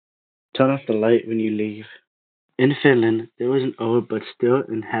Turn off the light when you leave. In Finland, there was an old but still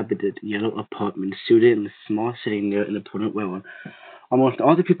inhabited yellow apartment situated in a small city near an important railroad. Almost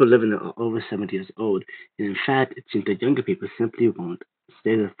all the people living there are over 70 years old, and in fact, it seems that younger people simply won't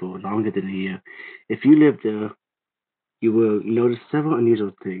stay there for longer than a year. If you live there, you will notice several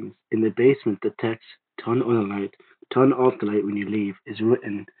unusual things. In the basement, the text "Turn on the light, turn off the light when you leave" is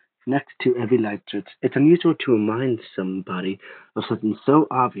written next to every light switch. It's unusual to remind somebody of something so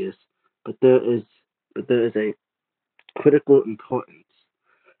obvious, but there is a critical importance.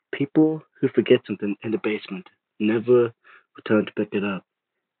 People who forget something in the basement never return to pick it up.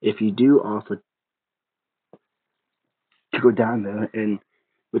 If you do offer to go down there and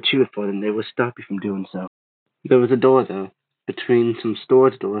retrieve it for them, they will stop you from doing so. There was a door there, between some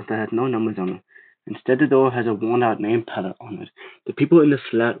storage doors that had no numbers on it. Instead, the door has a worn out name pattern on it. The people in the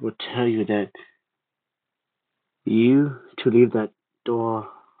flat will tell you that you to leave that door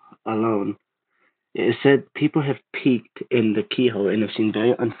alone. It is said people have peeked in the keyhole and have seen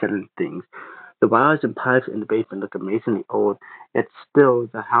very unsettling things. The wires and pipes in the basement look amazingly old, yet still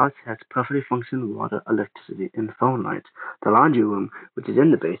the house has perfectly functioning water, electricity, and phone lines. The laundry room, which is in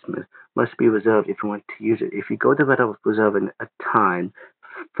the basement, must be reserved if you want to use it. If you go to bed without reserving a time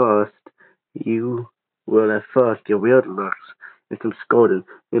first, you will at first get weird looks and some scolding,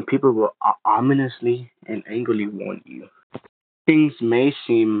 and people will ominously and angrily warn you. Things may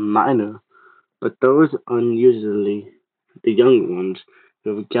seem minor, but those unusually the young ones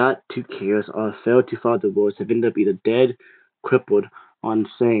who have got too careless or failed to follow the rules have ended up either dead, crippled, or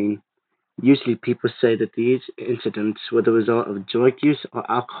insane. Usually people say that these incidents were the result of drug use or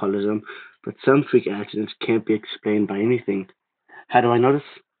alcoholism, but some freak accidents can't be explained by anything. How do I know this?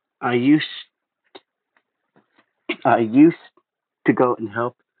 I used I used to go and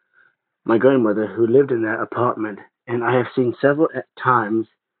help my grandmother who lived in that apartment, and I have seen several times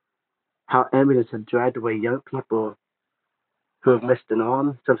how ambulances have dragged away young people who have missed an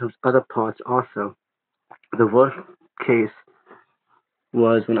arm, sometimes other parts also. The worst case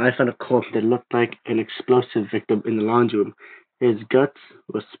was when I found a corpse that looked like an explosive victim in the laundry room. His guts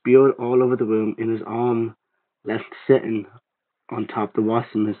were spewed all over the room, and his arm left sitting on top of the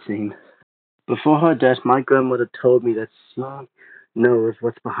washing machine. Before her death, my grandmother told me that she knows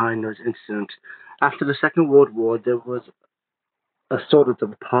what's behind those incidents. After the Second World War, there was a sort of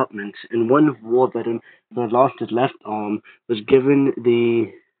apartment, and one war veteran who had lost his left arm was given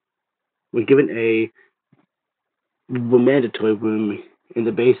a mandatory room in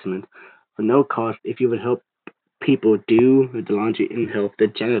the basement for no cost if you would help people do the laundry and help the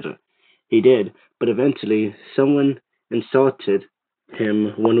janitor. He did, but eventually someone insulted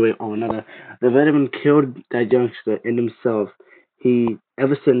him one way or another. The veteran killed that youngster and himself. He,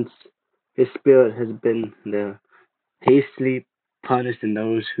 ever since, his spirit has been there, hastily punishing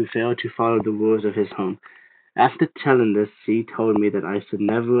those who fail to follow the rules of his home. After telling this, she told me that I should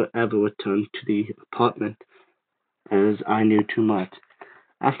never ever return to the apartment as I knew too much.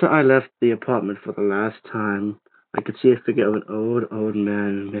 After I left the apartment for the last time, I could see a figure of an old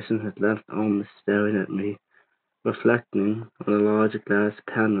man missing his left arm staring at me, reflecting on a large glass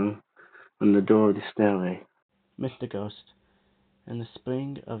panel on the door of the stairway. Mr. Ghost, in the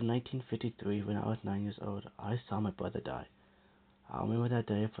spring of 1953, when I was 9 years old, I saw my brother die. I'll remember that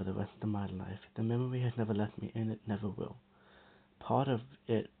day for the rest of my life. The memory has never left me, and it never will. Part of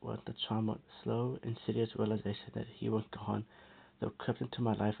it was the trauma, slow, insidious realization that he was gone that crept into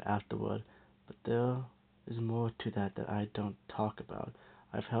my life afterward, but there is more to that I don't talk about.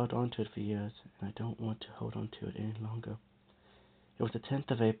 I've held on to it for years, and I don't want to hold on to it any longer. It was the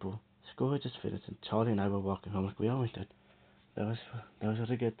 10th of April. School had just finished, and Charlie and I were walking home like we always did. Those, those were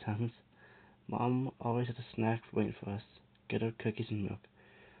the good times. Mom always had a snack waiting for us, good old cookies and milk.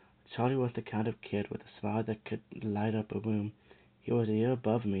 Charlie was the kind of kid with a smile that could light up a room. He was a year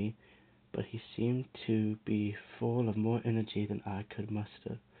above me, but he seemed to be full of more energy than I could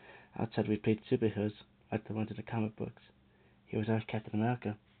muster. Outside we played superheroes like the ones in the comic books. He was our Captain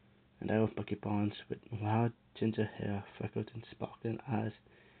America, and I was Bucky Barnes with wild ginger hair, freckles, and sparkling eyes.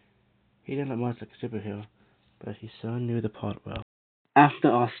 He didn't look much like a superhero, but he sure knew the part well. After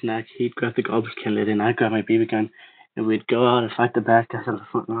our snack, he'd grab the garbage can lid and I'd grab my BB gun, and we'd go out and fight the bad guys on the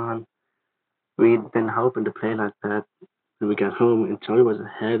front line. We'd been hoping to play like that when we got home, and Charlie was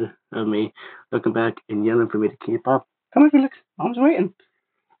ahead of me, looking back and yelling for me to keep up. Come on, Felix, Mom's waiting.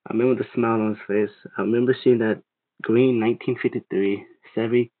 I remember the smile on his face. I remember seeing that green 1953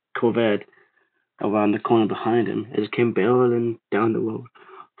 Chevy Corvette around the corner behind him as it came barreling down the road.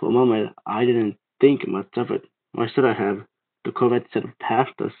 For a moment, I didn't think much of it. Why should I have? The Corvette should have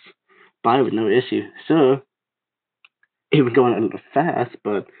passed us by with no issue. Sure, it was going a little fast,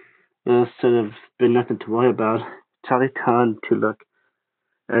 but There should have been nothing to worry about. Charlie turned to look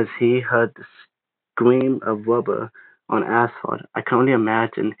as he heard the scream of rubber on asphalt. I can only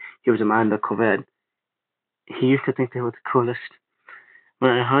imagine he was a man in the Corvette. He used to think they were the coolest.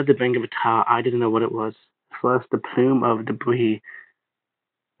 When I heard the bang of a tire, I didn't know what it was. First, the plume of debris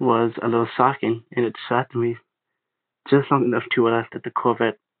was a little shocking, and it distracted me just long enough to realize that the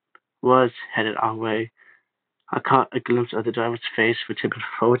Corvette was headed our way. I caught a glimpse of the driver's face, which had been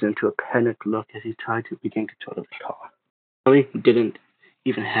frozen into a panicked look as he tried to regain control of the car. Charlie didn't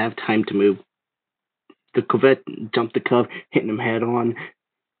even have time to move. The Corvette jumped the curb, hitting him head on.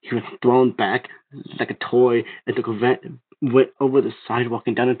 He was thrown back like a toy, and the Corvette went over the sidewalk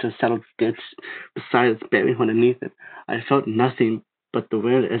and down into a settled ditch beside us, burying underneath it. I felt nothing but the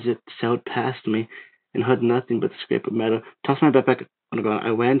wind as it sailed past me, and heard nothing but the scrape of metal. Tossed my backpack on the ground, I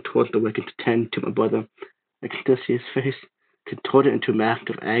ran towards the wagon to tend to my brother. I could still see his face, contorted into a mask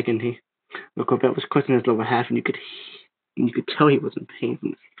of agony. The Corvette was crushing his lower half, and you could tell he was in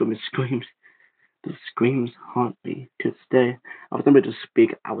pain from his screams. The screams haunt me to this day. I was unable to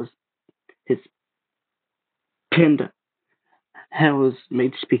speak. His pinned head was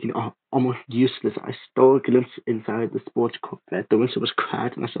made speaking almost useless. I stole a glimpse inside the sports Corvette. The windshield was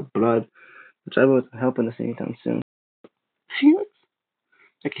cracked, and I saw blood. The driver wasn't helping us anytime soon. Felix,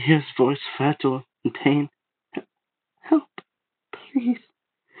 I could hear his voice, fragile in pain. Help, please.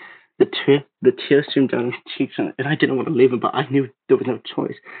 The tears streamed down his cheeks, and I didn't want to leave him, but I knew there was no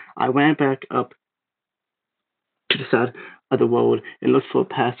choice. I ran back up to the side of the road and looked for a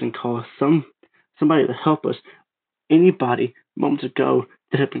passing car, somebody to help us. Anybody moments ago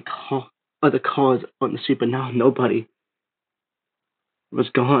there had been other cars on the street, but now nobody was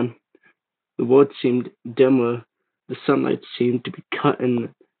gone. The road seemed dimmer. The sunlight seemed to be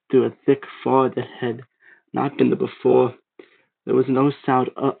cutting through a thick fog that had not been there before. There was no sound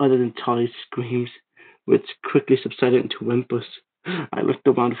other than Charlie's screams, which quickly subsided into whimpers. I looked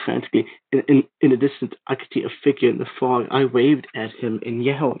around frantically. In the distance, I could see a figure in the fog. I waved at him and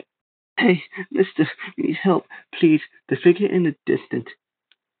yelled, "Hey, mister, we need help, please." The figure in the distance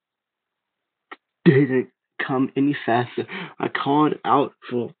didn't come any faster. I called out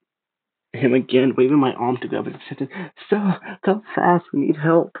for him again, waving my arm to grab his attention. "Sir, come fast, we need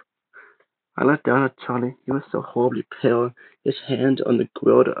help." I looked down at Charlie. He was so horribly pale, his hands on the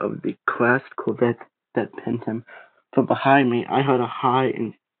grill of the crashed Corvette that pinned him. From behind me, I heard a high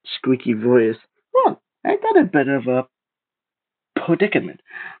and squeaky voice. "Well, ain't that a bit of a predicament?"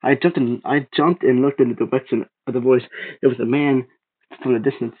 I jumped and looked in the direction of the voice. It was a man from the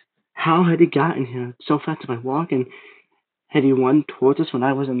distance. How had he gotten here so fast by walking? Had he run towards us when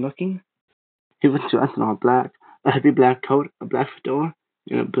I wasn't looking? He was dressed in all black, a heavy black coat, a black fedora,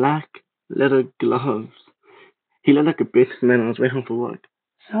 and black leather gloves. He looked like a businessman on his way home from work.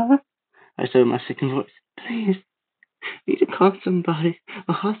 "Sir," I said in my sickened voice, "please, you need to call somebody,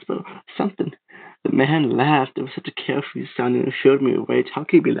 a hospital, something." The man laughed. It was such a carefree sound and assured me of rage. How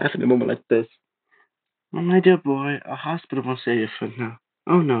could he be laughing at a moment like this? "Oh, my dear boy, a hospital won't save your friend now."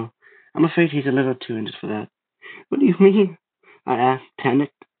 "Oh, no. I'm afraid he's a little too injured for that." "What do you mean?" I asked,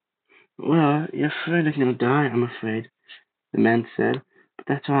 panicked. "Well, your friend is going to die, I'm afraid," the man said. "But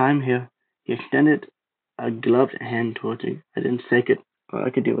that's why I'm here." He extended a gloved hand towards me. I didn't take it. All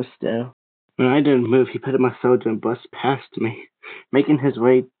I could do was stare. When I didn't move, he patted my shoulder and brushed past me, making his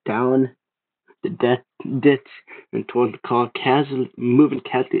way down the ditch and toward the car, moving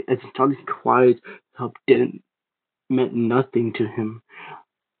casually as if Charlie's quiet help didn't meant nothing to him.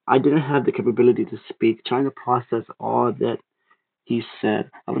 I didn't have the capability to speak, trying to process all that he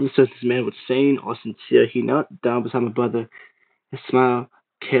said. I wasn't certain this man was sane or sincere. He knelt down beside my brother, his smile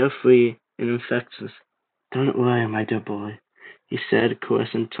carefree and infectious. "Don't worry, my dear boy," he said,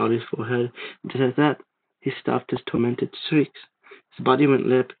 caressing Charlie's forehead. And just like that, he stopped his tormented shrieks. His body went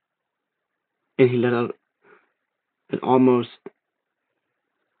limp, and he let out an almost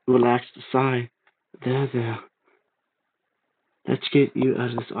relaxed sigh. "There, there. Let's get you out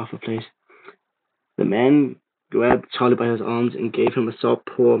of this awful place." The man grabbed Charlie by his arms and gave him a soft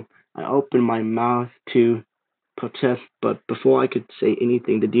pull. I opened my mouth to protest, but before I could say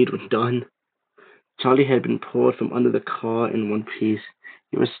anything, the deed was done. Charlie had been pulled from under the car in one piece.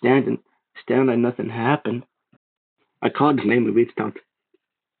 He was staring like nothing happened. I called his name and reached out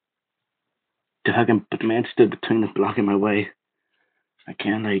to hug him, but the man stood between us, blocking my way. "I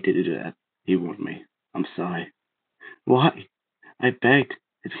can't let you do that," he warned me. "I'm sorry." "Why?" I begged,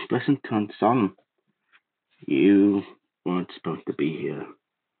 his expression turned solemn. "You weren't supposed to be here.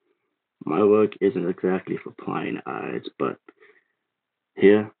 My work isn't exactly for prying eyes, but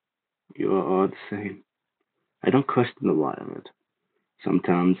here you are all the same. I don't question the why of it.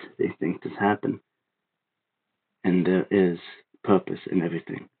 Sometimes these things just happen, and there is purpose in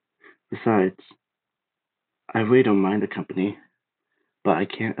everything. Besides, I really don't mind the company, but I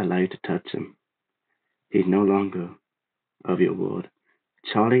can't allow you to touch him. He's no longer of your world.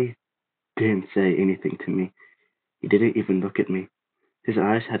 Charlie didn't say anything to me. He didn't even look at me. His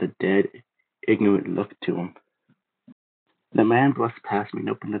eyes had a dead, ignorant look to them. The man brushed past me and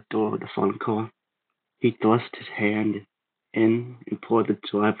opened the door of the front car. He thrust his hand in and pulled the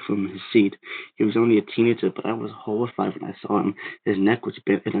driver from his seat. He was only a teenager, but I was horrified when I saw him. His neck was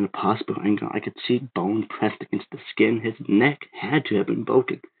bent at an impossible angle. I could see bone pressed against the skin. His neck had to have been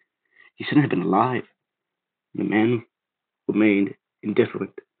broken. He shouldn't have been alive. The man remained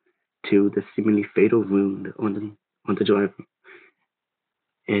indifferent to the seemingly fatal wound on the driver,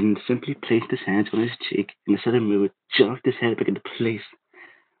 and simply placed his hands on his cheek and in a sudden movement jerked his head back into place.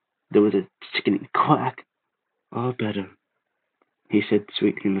 There was a sickening crack. All better, he said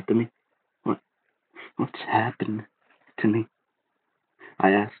sweetly and looked at me. What, what's happened to me? I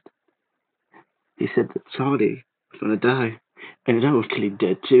asked. He said that Charlie was going to die, and I was clearly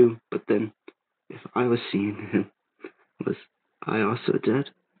dead too. But then, if I was seeing him, was I also dead?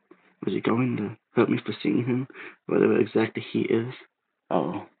 Was he going to hurt me for seeing him, whatever exactly he is?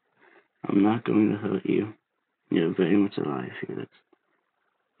 Oh, I'm not going to hurt you. You're very much alive, Felix,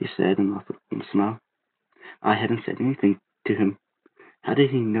 he said and offered him a smile. I hadn't said anything to him. How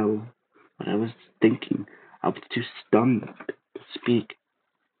did he know what I was thinking? I was too stunned to speak.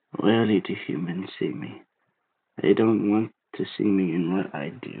 Rarely do humans see me. They don't want to see me in what I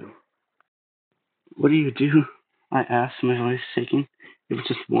do. What do you do? I asked, my voice shaking. It was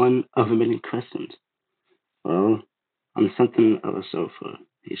just one of a million questions. Well, I'm something of a sofa,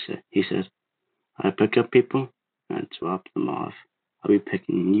 he said. I pick up people and drop them off. I'll be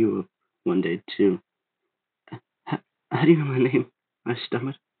picking you up one day too. How do you know my name? I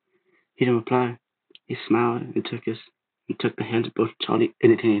stammered. He didn't reply. He smiled and took the hands of both Charlie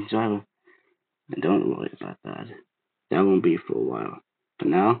and the teenage driver. And don't worry about that. That won't be for a while. For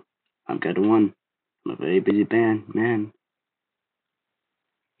now, I've got one. I'm a very busy man,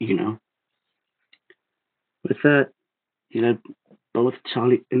 you know. With that, he led both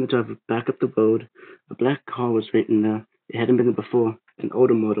Charlie and the driver back up the road. A black car was waiting there. It hadn't been there before, an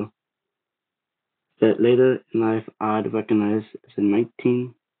older model that later in life I'd recognize as a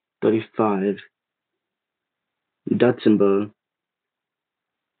 1935 Datsun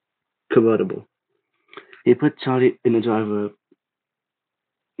convertible. He put Charlie and the driver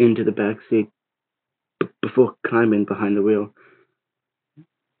into the back seat before climbing behind the wheel.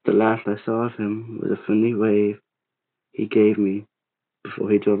 The last I saw of him was a friendly wave he gave me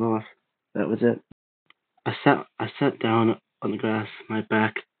before he drove off. That was it. I sat down on the grass, my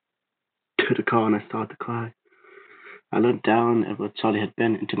back to the car, and I started to cry. I looked down at where Charlie had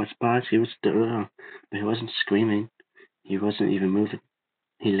been, and to my surprise, he was still there, but he wasn't screaming. He wasn't even moving.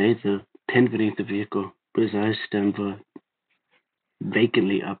 He lay there, pinned beneath the vehicle, with his eyes staring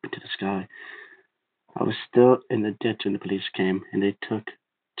vacantly up into the sky. I was still in the ditch when the police came, and they took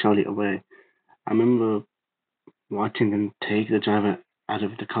Charlie away. I remember watching them take the driver out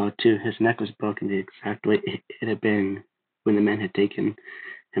of the car too. His neck was broken the exact way it had been when the men had taken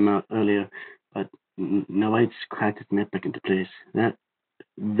him out earlier, but no ice cracked his neck back into place. That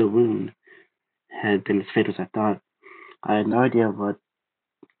the wound had been as fatal as I thought. I had no idea what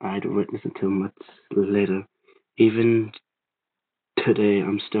I'd witnessed until much later. Even today,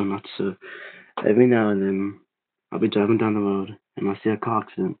 I'm still not sure. Every now and then, I'll be driving down the road and I'll see a car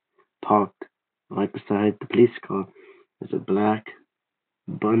accident parked right beside the police car. There's a black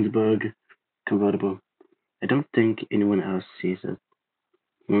Bundsberg convertible. I don't think anyone else sees it.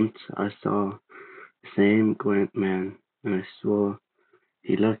 Once I saw the same Grant man, and I swore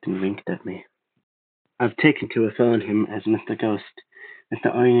he looked and winked at me. I've taken to referring him as Mr. Ghost.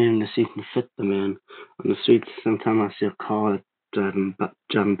 Mr. Orienting the seat and fit the man. On the streets, sometimes I see a car driving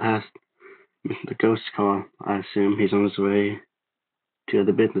past. Mr. Ghost's car. I assume he's on his way to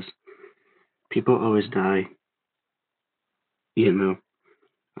the business. People always die. You know,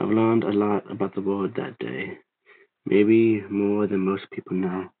 I've learned a lot about the world that day. Maybe more than most people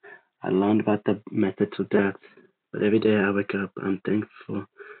know. I learned about the methods of death, but every day I wake up, I'm thankful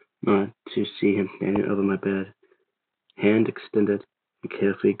not to see him standing over my bed, hand extended, and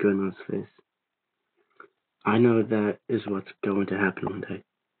carefree grin on his face. I know that is what's going to happen one day,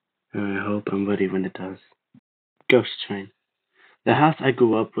 and I hope I'm ready when it does. Ghost Train. The house I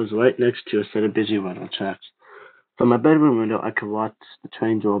grew up was right next to a set of busy railroad tracks. From my bedroom window, I could watch the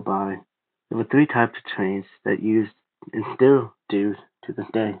train roll by. There were three types of trains that used and still do to this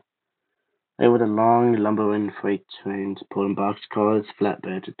day. They were the long, lumbering freight trains pulling boxcars,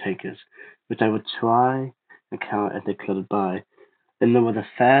 flatbeds, and tankers, which I would try and count as they floated by. Then there were the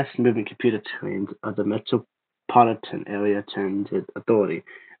fast-moving computer trains of the Metropolitan Area Transit Authority,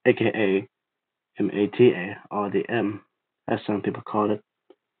 aka MATA, or the M, as some people call it.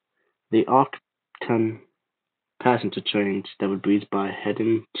 The Arcton passenger trains that would breeze by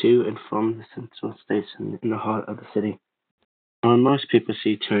heading to and from the central station in the heart of the city. When most people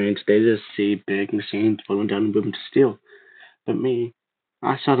see trains, they just see big machines rolling down and moving to steel. But me,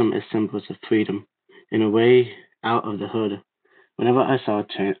 I saw them as symbols of freedom, in a way out of the hood. Whenever I saw a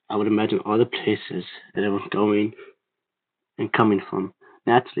train, I would imagine all the places that it was going and coming from.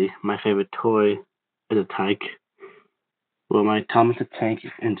 Naturally, my favorite toy as a tyke were my Thomas the Tank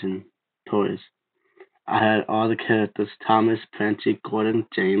Engine toys. I had all the characters: Thomas, Prancy, Gordon,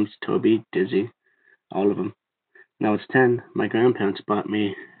 James, Toby, Dizzy, all of them. When I was 10, my grandparents bought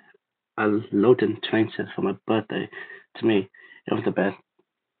me a Loden train set for my birthday. To me, it was the best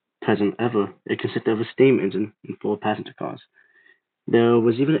present ever. It consisted of a steam engine and four passenger cars. There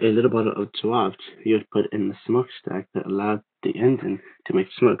was even a little bottle of draft you would put in the smokestack that allowed the engine to make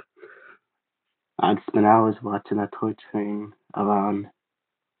smoke. I'd spend hours watching that toy train run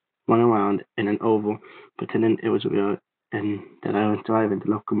around in an oval, pretending it was real and that I was driving the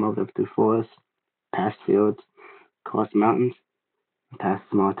locomotive through forests, past fields, across mountains, and past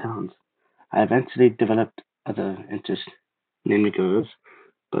small towns. I eventually developed other interests, namely girls,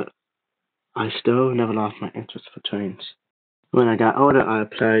 but I still never lost my interest for trains. When I got older, I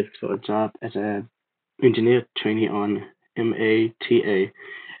applied for a job as an engineer trainee on MATA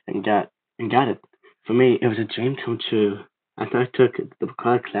and got it. For me, it was a dream come true. After I took the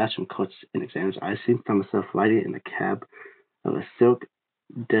required classroom courses and exams, I soon found myself riding in the cab of a silk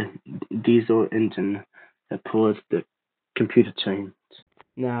diesel engine that pulls the computer train.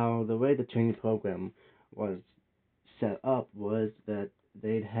 Now, the way the training program was set up was that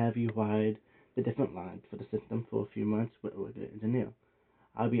they'd have you ride the different lines for the system for a few months with the engineer.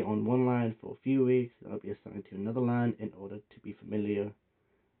 I'll be on one line for a few weeks, and I'll be assigned to another line in order to be familiar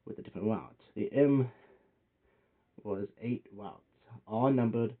with the different routes. The M was 8 routes, all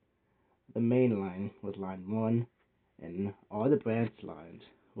numbered. The main line was line 1, and all the branch lines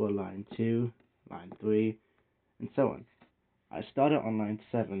were line 2, line 3, and so on. I started on line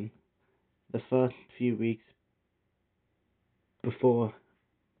 7 the first few weeks before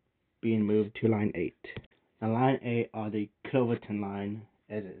being moved to line 8. Now, line 8, or the Cloverton line,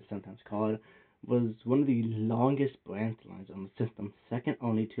 as it is sometimes called, was one of the longest branch lines on the system, second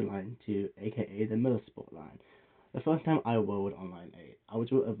only to line 2, aka the Middlesport line. The first time I rode on line 8, I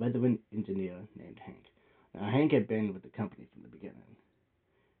was with a veteran engineer named Hank. Now, Hank had been with the company from the beginning.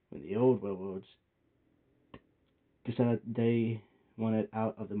 When the old railroads decided they wanted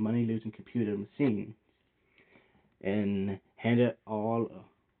out of the money-losing computer machine and handed all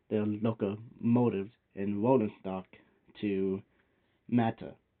their locomotives and rolling stock to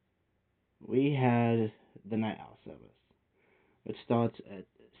Mata. We had the night owl service, which starts at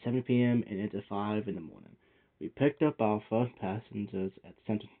 7 p.m. and ends at 5 in the morning. We picked up our first passengers at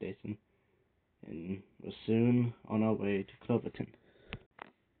Central Station and were soon on our way to Cloverton.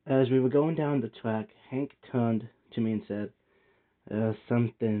 As we were going down the track, Hank turned to me and said, "There's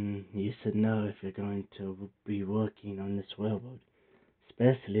something you should know if you're going to be working on this railroad,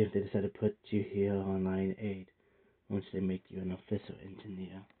 especially if they decide to put you here on line 8 once they make you an official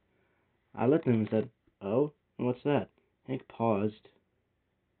engineer." I looked at him and said, "Oh, and what's that?" Hank paused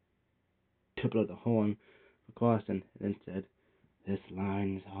to blow the horn for crossing, and then said, "This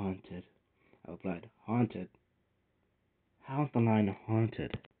line is haunted." I replied, "Haunted? How's the line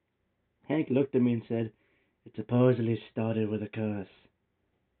haunted?" Hank looked at me and said, "It supposedly started with a curse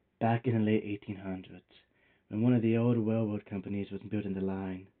back in the late 1800s, when one of the old railroad companies was building the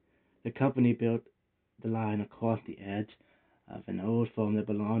line. The company built the line across the edge of an old farm that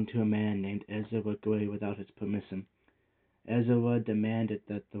belonged to a man named Ezra Gray without his permission. Ezra demanded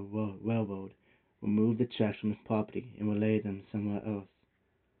that the railroad remove the tracks from his property and relay them somewhere else,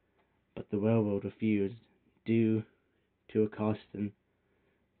 but the railroad refused, due to it costing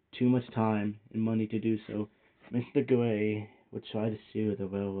too much time and money to do so. Mr. Gray would try to sue the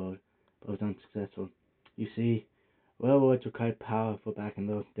railroad, but was unsuccessful. You see, railroads were quite powerful back in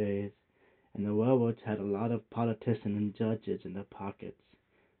those days, and the railroads had a lot of politicians and judges in their pockets.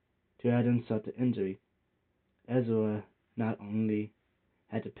 To add insult to injury, Ezra not only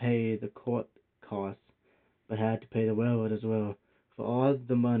had to pay the court costs, but had to pay the railroad as well for all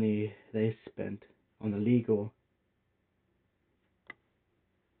the money they spent on the legal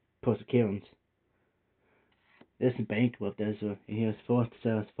prosecutions. This bankrupted Ezra, and he was forced to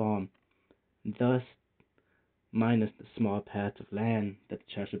sell his farm. thus minus the small patch of land that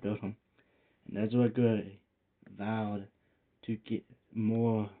the church was built on. And Ezra Gray vowed to get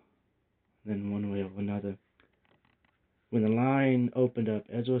more than one way or another. When the line opened up,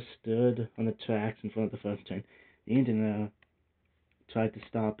 Ezra stood on the tracks in front of the first train. The engineer tried to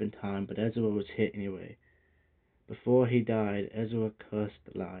stop in time, but Ezra was hit anyway. Before he died, Ezra cursed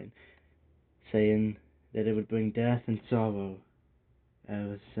the line, saying that it would bring death and sorrow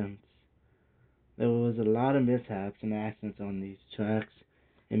ever since. There was a lot of mishaps and accidents on these tracks,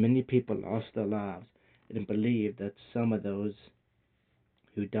 and many people lost their lives. It is believed that some of those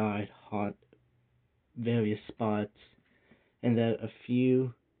who died haunt various spots, and that a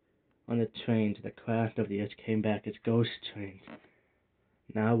few on the trains that crashed over the edge came back as ghost trains,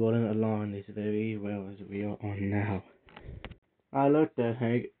 now rolling along these very railroads we are on now. I looked at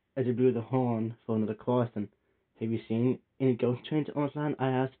Hank as he blew the horn for another crossing. Have you seen any ghost trains on this line? I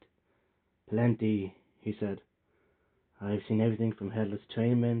asked. Plenty, he said. I've seen everything from headless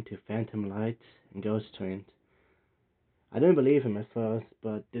trainmen to phantom lights and ghost trains. I didn't believe him at first,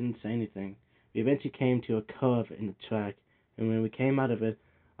 but didn't say anything. We eventually came to a curve in the track, and when we came out of it,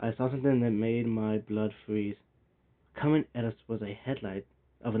 I saw something that made my blood freeze. Coming at us was a headlight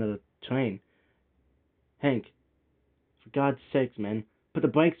of another train. Hank, for God's sakes, man, put the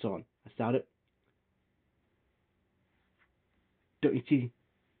brakes on, I shouted. Don't you see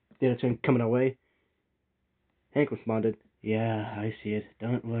the other train coming our way? Hank responded, Yeah, I see it.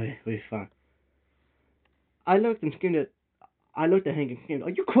 Don't worry, we'll be fine. I looked at Hank and screamed, Are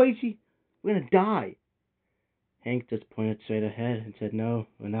you crazy? We're gonna die. Hank just pointed straight ahead and said, No,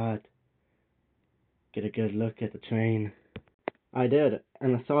 we're not. Get a good look at the train. I did,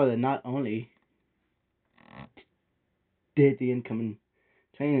 and I saw that not only did the incoming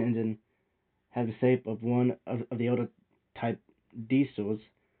train engine have the shape of one of the older type diesels,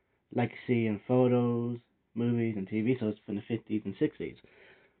 like you see in photos, movies, and TV shows from the 50s and 60s,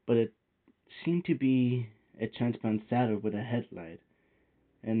 but it seemed to be a transparent saddle with a headlight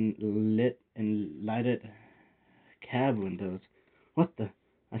and lighted cab windows. What the?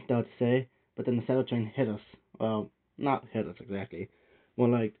 I started to say, but then the saddle train hit us. Well, not hit us exactly, more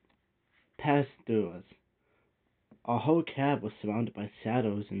like passed through us. Our whole cab was surrounded by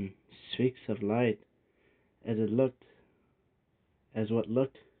shadows and streaks of light as what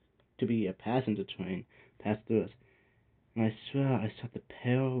looked to be a passenger train passed through us. And I swear I saw the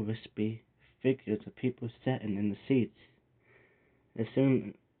pale, wispy figures of people sitting in the seats. As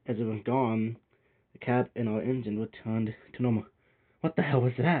soon as it was gone, the cab and our engine returned to normal. What the hell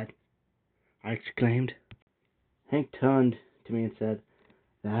was that? I exclaimed. Hank turned to me and said,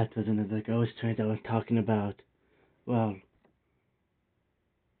 That was another ghost train I was talking about. Well,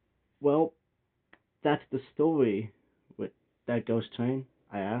 that's the story with that ghost train,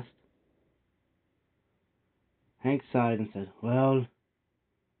 I asked. Hank sighed and said, Well,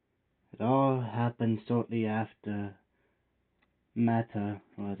 it all happened shortly after Matter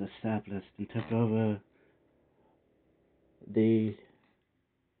was established and took over the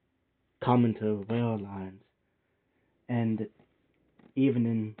Commuter rail lines, and even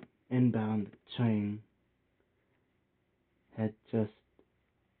an inbound train had just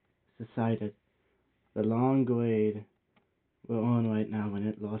decided the long grade we're on right now when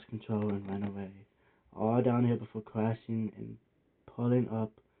it lost control and ran away, all downhill before crashing and pulling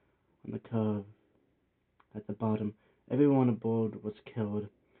up on the curve at the bottom. Everyone aboard was killed,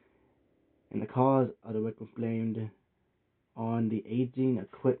 and the cause of the wreck was blamed on the aging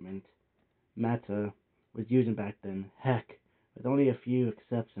equipment Matter was using back then. Heck, with only a few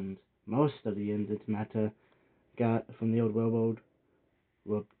exceptions, most of the engines Matter got from the old railroad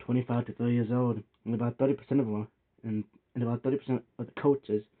were 25 to 30 years old, and about 30% of them, and about 30% of the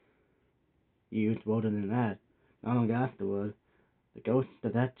coaches used older than that. Not long afterward, the ghosts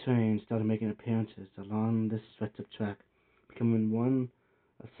of that train started making appearances along this stretch of track, becoming one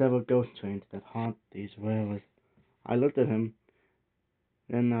of several ghost trains that haunt these railroads. I looked at him,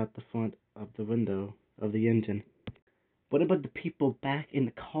 then out the front of the window of the engine. What about the people back in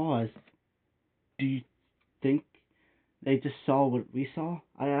the cars? Do you think they just saw what we saw?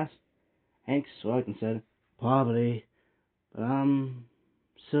 I asked. Hank shrugged and said, Probably, but I'm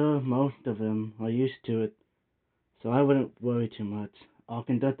sure most of them are used to it, so I wouldn't worry too much. Our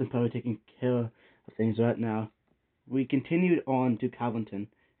conductor's probably taking care of things right now. We continued on to Covington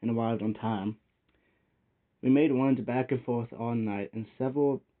and arrived on time. We made runs back and forth all night, and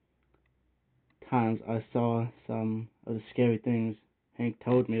several times I saw some of the scary things Hank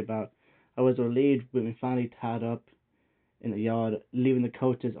told me about. I was relieved when we finally tied up in the yard, leaving the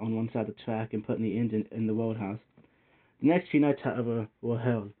coaches on one side of the track and putting the engine in the roadhouse. The next few nights, however, were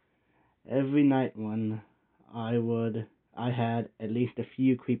hell. Every night when I had at least a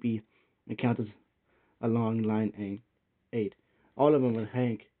few creepy encounters along line 8. All of them with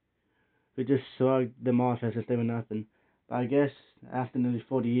Hank, who just shrugged them off as if they were nothing. But I guess after nearly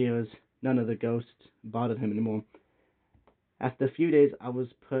 40 years, none of the ghosts bothered him anymore. After a few days, I was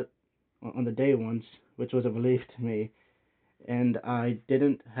put on the day once, which was a relief to me, and I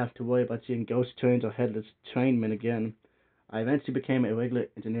didn't have to worry about seeing ghost trains or headless trainmen again. I eventually became a regular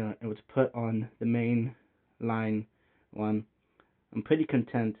engineer and was put on the main line one. I'm pretty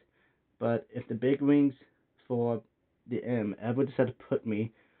content, but if the big wings for the M ever decide to put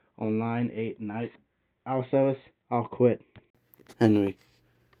me on line 8 night hour service, I'll quit. Henry.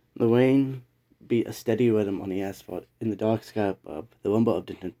 The rain beat a steady rhythm on the asphalt. In the dark sky above, the rumble of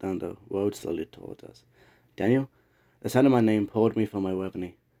distant thunder rolled slowly towards us. Daniel? The sound of my name pulled me from my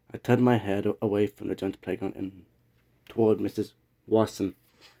reverie. I turned my head away from the giant playground and toward Mrs. Watson.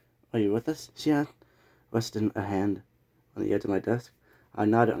 Are you with us? She asked, resting a hand on the edge of my desk. I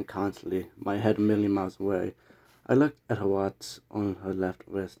nodded unconsciously, my head a million miles away. I looked at her watch on her left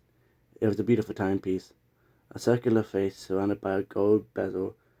wrist. It was a beautiful timepiece, a circular face surrounded by a gold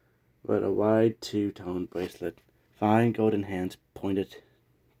bezel with a wide two-tone bracelet. Fine golden hands pointed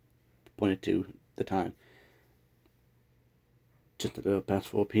to the time. Just a little past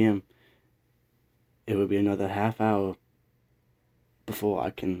 4 p.m. It would be another half hour before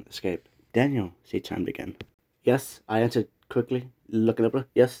I can escape. Daniel, she chimed again. Yes, I answered quickly, looking up.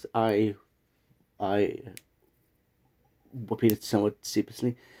 Yes, I repeated somewhat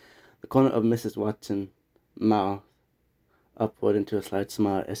sheepishly. The corner of Mrs. Watson's mouth upward into a slight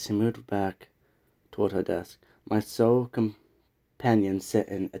smile as she moved back toward her desk. My sole companion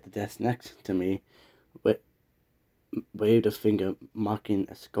sitting at the desk next to me waved a finger, mocking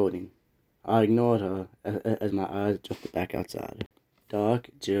a scolding. I ignored her as my eyes drifted back outside. Dark,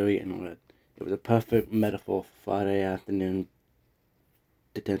 dreary, and red. It was a perfect metaphor for Friday afternoon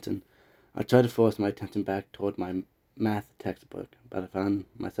detention. I tried to force my attention back toward my math textbook, but I found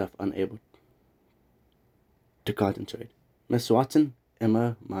myself unable to concentrate. Miss Watson,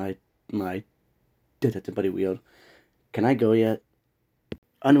 Emma, my detective buddy wheeled. Can I go yet?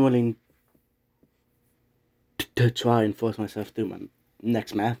 Unwilling to try and force myself through my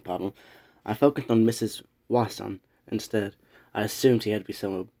next math problem, I focused on Mrs. Watson instead. I assumed she had to be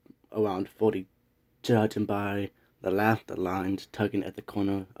somewhere around 40, judging by the laughter lines tugging at the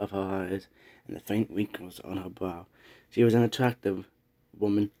corner of her eyes and the faint wrinkles on her brow. She was an attractive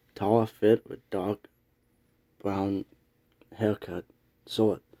woman, tall, fit, with dark brown haircut,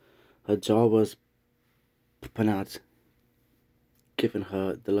 short. Her jaw was pronounced, giving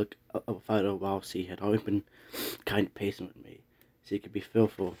her the look of a fighter. While she had always been kind of patient with me, she could be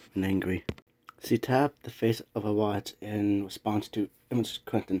fearful and angry. She tapped the face of her watch in response to Emma's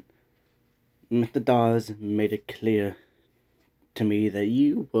question. Mr. Dawes made it clear to me that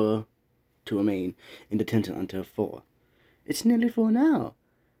you were to remain in detention until 4. It's nearly 4 now.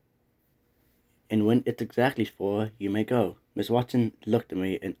 And when it's exactly 4, you may go. Miss Watson looked at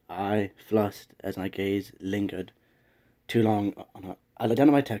me, and I flushed as my gaze lingered too long on her. I laid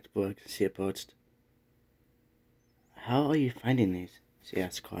down my textbook. She approached. How are you finding these? She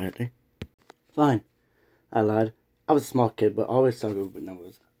asked quietly. Fine, I lied. I was a smart kid, but always struggled with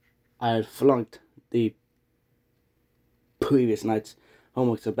numbers. I had flunked the previous night's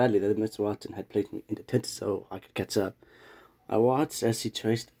homework so badly that Miss Watson had placed me in detention so I could catch up. I watched as she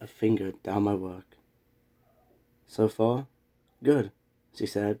traced a finger down my work. So far, good, she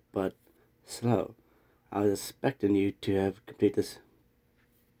said, but slow. I was expecting you to have completed this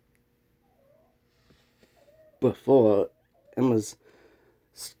before. Emma's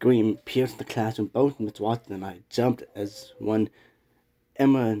scream pierced the classroom. Both Miss Watson and I jumped as one.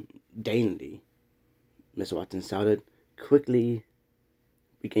 Emma Danley, Miss Watson shouted, quickly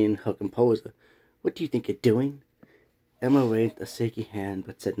regaining her composure. What do you think you're doing? Emma raised a shaky hand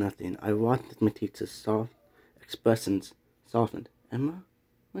but said nothing. I watched my teacher's soft expressions softened. Emma?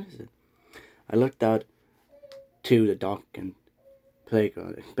 What is it? I looked out to the darkened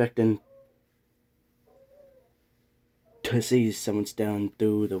playground, expecting to see someone staring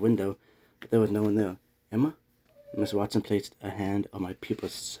through the window, but there was no one there. Emma? Miss Watson placed a hand on my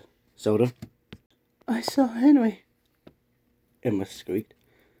pupil's shoulder. I saw Henry, Emma squeaked.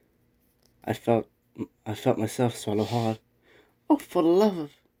 I felt myself swallow hard. Oh, for the love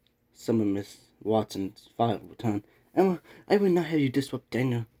of... Summoned Miss Watson's father returned. Emma, I will not have you disrupt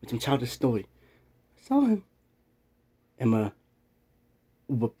Daniel with some childish story. I saw him. Emma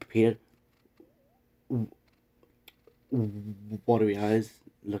repeated. Watery eyes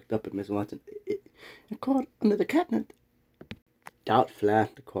looked up at Miss Watson. It caught under the cabinet. Doubt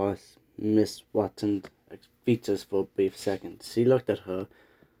flashed across Miss Watson's features for a brief second. She looked at her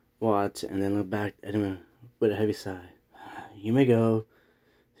watch and then looked back at him with a heavy sigh. "You may go,"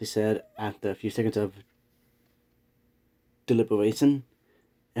 she said after a few seconds of deliberation.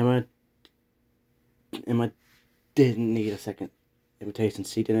 Emma didn't need a second invitation.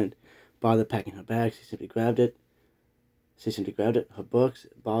 She didn't bother packing her bag. She simply grabbed it, her books,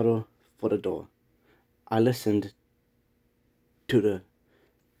 bottle, for the door. I listened to the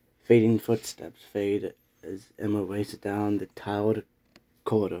fading footsteps fade as Emma raced down the tiled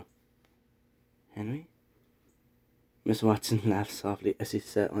corridor. "Henry?" Miss Watson laughed softly as she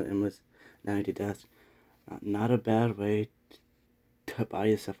sat on Emma's empty desk. "Not a bad way to buy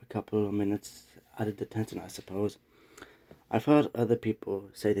yourself a couple of minutes out of detention, I suppose. I've heard other people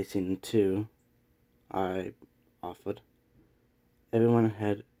say they've seen him too," I offered. Everyone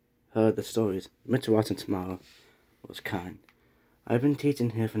had heard the stories. Mr. Watson's smile was kind. "I've been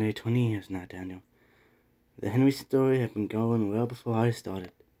teaching here for nearly 20 years now, Daniel. The Henry story had been going well before I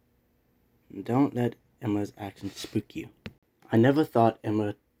started. Don't let Emma's actions spook you." I never thought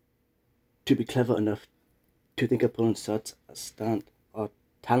Emma to be clever enough to think of pulling such a stunt, or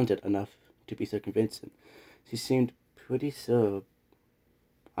talented enough to be so convincing. She seemed pretty sure,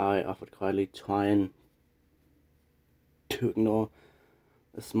 I offered quietly, trying to ignore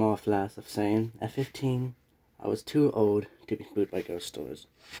a small flash of saying, "At 15, I was too old to be spooked by ghost stories."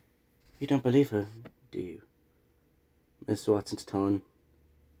 "You don't believe her, do you?" Miss Watson's tone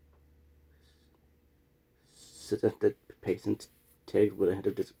suggested patience, tagged with a hint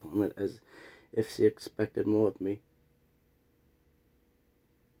of disappointment, as if she expected more of me.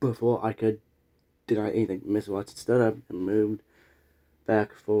 Before I could deny anything, Miss Watson stood up and moved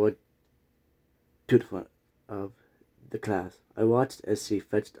back forward to the front of the class. I watched as she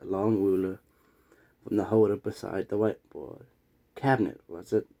fetched a long ruler from the holder beside the whiteboard. "Cabinet,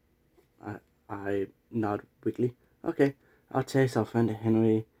 was it?" I nodded weakly. "Okay, I'll chase our friend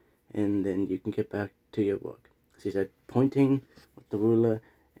Henry, and then you can get back to your work," she said, pointing with the ruler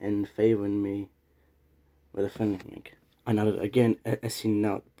and favoring me with a friendly wink. I nodded again as she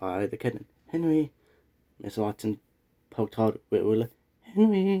knelt by the cabinet. "Henry," Miss Watson poked hard with a ruler.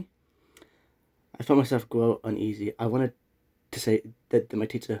 "Henry." I felt myself grow uneasy. I wanted to say that my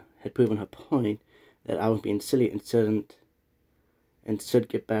teacher had proven her point, that I was being silly and should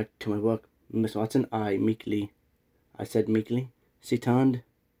get back to my work. "Miss Watson," I said meekly. She turned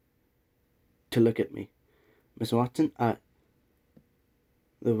to look at me. "Miss Watson,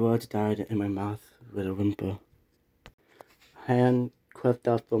 The words died in my mouth with a whimper. A hand crept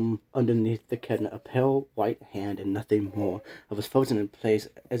out from underneath the cabinet, a pale white hand and nothing more. I was frozen in place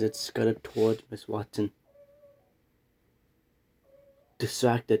as it scuttered toward Miss Watson.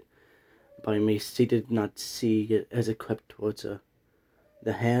 Distracted by me, she did not see it as it crept towards her.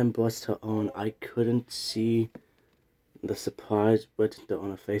 The hand brushed her own. I couldn't see the surprise register on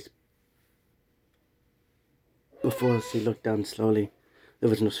her face before she looked down slowly. There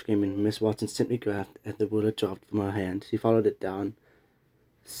was no screaming. Miss Watson simply grasped as the ruler dropped from her hand. She followed it down,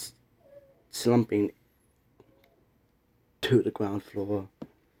 slumping to the ground floor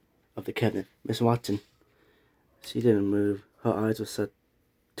of the cabinet. "Miss Watson." She didn't move. Her eyes were set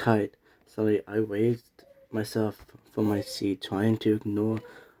tight. Slowly, I raised myself from my seat, trying to ignore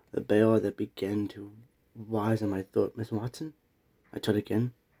the bell that began to rise in my throat. "Miss Watson?" I tried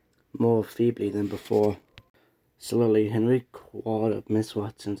again, more feebly than before. Slowly, Henry crawled up Miss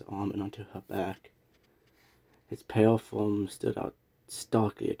Watson's arm and onto her back. His pale form stood out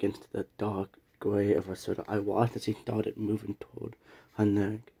starkly against the dark gray of her sweater. I watched as he started moving toward her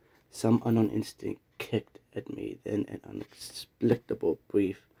neck. Some unknown instinct kicked at me, then an inexplicable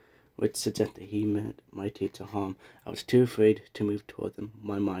brief, which suggested he meant my teacher harm. I was too afraid to move toward them.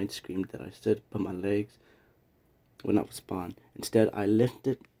 My mind screamed that I stood, but my legs would not respond. Instead, I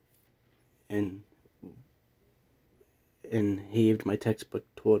lifted and heaved my textbook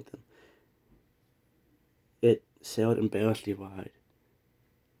toward them. It sailed embarrassingly wide,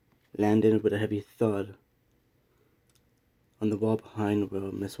 landing with a heavy thud on the wall behind where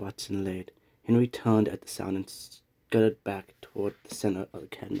Miss Watson laid. Henry turned at the sound and scuttered back toward the center of the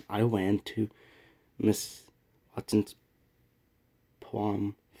cabinet. I ran to Miss Watson's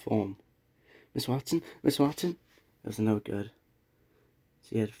palm form. "Miss Watson? Miss Watson?" It was no good.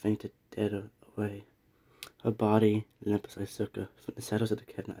 She had fainted dead away. Her body limp as I shook her. From the shadows of the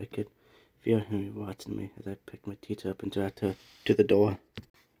cabinet, I could feel Henry watching me as I picked my teacher up and dragged her to the door.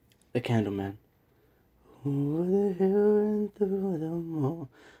 The candleman. Over the hill and through the moor,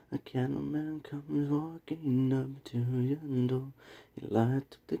 a candleman comes walking up to your door. He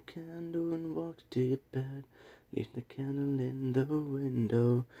lights up the candle and walks to your bed, leaves the candle in the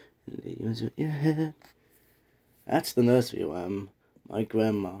window, Leaves with your head. That's the nursery rhyme my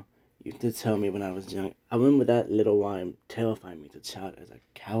grandma used to tell me when I was young. I remember that little rhyme terrifying me as a child as I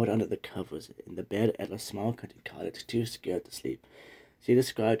cowered under the covers in the bed at a small country cottage, too scared to sleep. She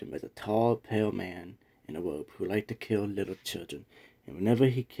described him as a tall, pale man in a robe who liked to kill little children, and whenever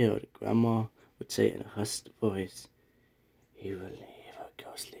he killed, Grandma would say in a hushed voice, "He will leave a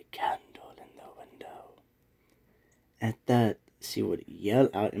ghostly candle in the window." At that, she would yell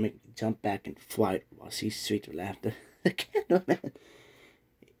out and make me jump back in fright while she shrieked with laughter. The candle man!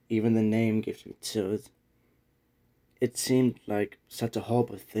 Even the name gives me chills. It seemed like such a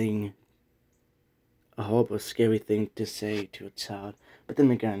horrible thing, a horrible, scary thing to say to a child. But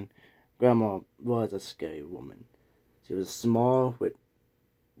then again, Grandma was a scary woman. She was small, with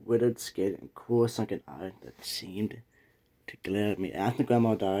withered skin and cruel, sunken eyes that seemed to glare at me. After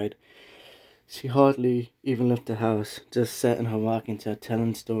Grandma died, she hardly even left the house, just sat in her rocking chair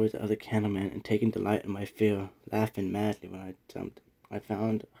telling stories of the Candleman and taking delight in my fear, laughing madly when I jumped. I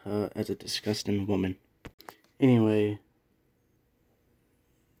found her as a disgusting woman. Anyway,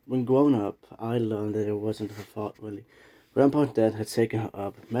 when grown up, I learned that it wasn't her fault, really. Grandpa's death had shaken her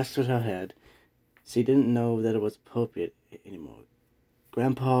up, messed with her head. She didn't know that it was appropriate anymore.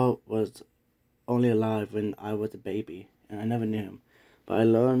 Grandpa was only alive when I was a baby, and I never knew him. But I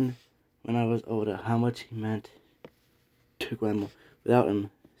learned when I was older how much he meant to Grandma. Without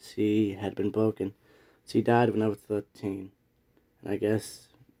him, she had been broken. She died when I was 13, and I guess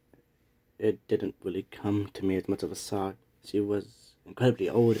it didn't really come to me as much of a shock. She was incredibly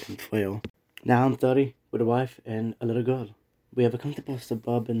old and frail. Now I'm 30 with a wife and a little girl. We have a comfortable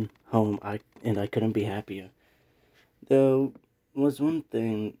suburban home, and I couldn't be happier. There was one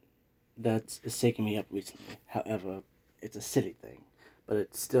thing that's shaking me up recently. However, it's a silly thing, but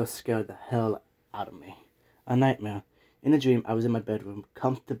it still scared the hell out of me. A nightmare. In a dream, I was in my bedroom,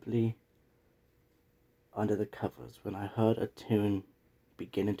 comfortably under the covers, when I heard a tune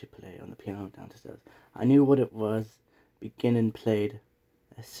beginning to play on the piano downstairs. I knew what it was. Beginning played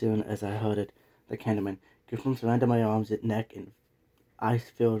as soon as I heard it. The Candleman. Goosebumps surrounded my arms and neck, and ice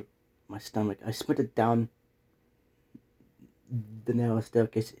filled my stomach. I sprinted down the narrow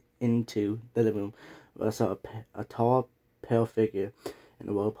staircase into the living room, where I saw a tall, pale figure in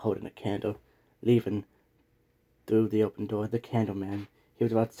a robe holding a candle, leaving through the open door. The Candleman. He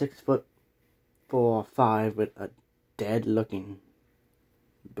was about 6'4" or 5", with a dead-looking,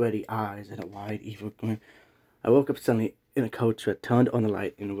 beady eyes and a wide, evil grin. I woke up suddenly in a cold sweat, turned on the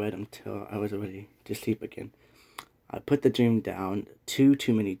light, and read until I was ready to sleep again. I put the dream down. Too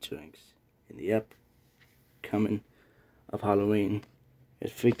many drinks in the upcoming of Halloween.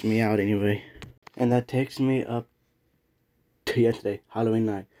 It freaked me out anyway. And that takes me up to yesterday, Halloween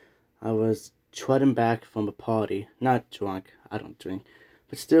night. I was trotting back from a party, not drunk, I don't drink,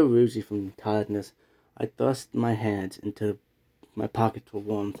 but still woozy from tiredness. I thrust my hands into my pockets for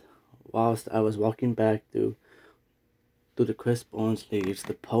warmth. Whilst I was walking back through the crisp orange leaves,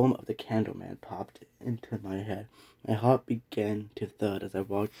 the poem of the Candleman popped into my head. My heart began to thud as I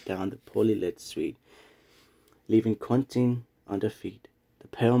walked down the poorly lit street, leaving crunching under feet. The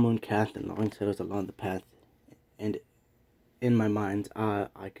pale moon cast in long shadows along the path, and in my mind's eye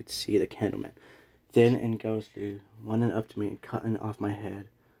I could see the Candleman, thin and ghostly, running up to me and cutting off my head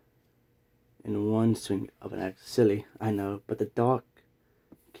in one swing of an axe. Silly, I know, but the dark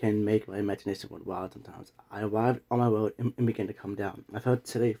can make my imagination run wild sometimes. I arrived on my road and began to come down. I felt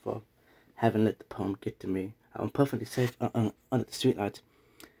silly for having let the poem get to me. I was perfectly safe under the streetlights.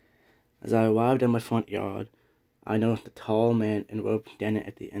 As I arrived at my front yard, I noticed a tall man in robe standing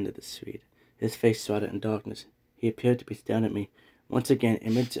at the end of the street, his face shrouded in darkness. He appeared to be staring at me. Once again,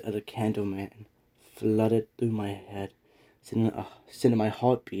 image of the Candleman flooded through my head, sending my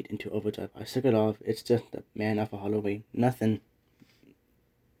heartbeat into overdrive. I shook it off. It's just a man after Halloween. Nothing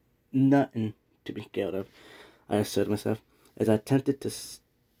to be scared of, I assured myself, as I attempted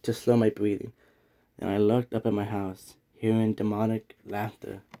to slow my breathing. Then I looked up at my house, hearing demonic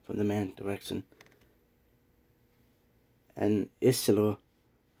laughter from the man's direction. An Isilur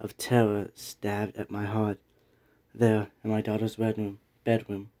of terror stabbed at my heart. There, in my daughter's bedroom,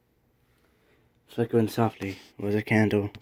 flickering softly, was a candle.